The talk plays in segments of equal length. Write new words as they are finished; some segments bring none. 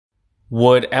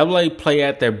Would LA play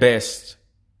at their best?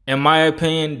 In my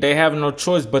opinion, they have no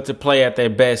choice but to play at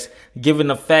their best, given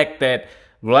the fact that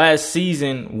last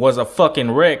season was a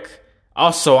fucking wreck.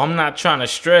 Also, I'm not trying to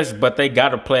stress, but they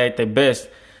gotta play at their best.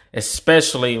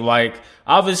 Especially, like,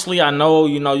 obviously, I know,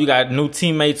 you got new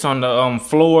teammates on the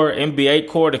floor, NBA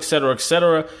court, etc.,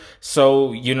 etc.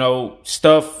 So,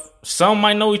 some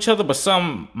might know each other, but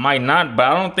some might not. But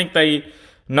I don't think they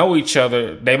know each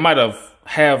other. They might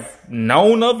have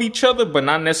known of each other, but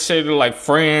not necessarily like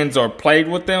friends or played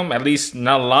with them. At least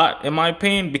not a lot, in my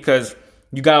opinion, because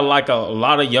you got like a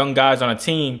lot of young guys on a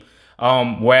team.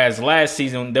 Whereas last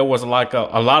season there was like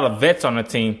a lot of vets on the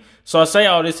team. So I say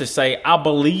all this to say I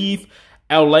believe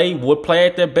LA would play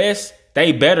at their best.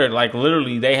 They better, like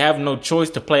literally, they have no choice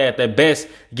to play at their best,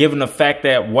 given the fact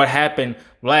that what happened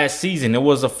last season, it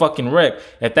was a fucking wreck.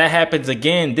 If that happens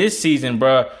again this season,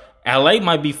 bruh, LA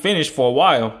might be finished for a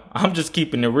while. I'm just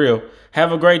keeping it real.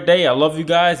 Have a great day. I love you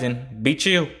guys and be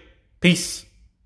chill. Peace.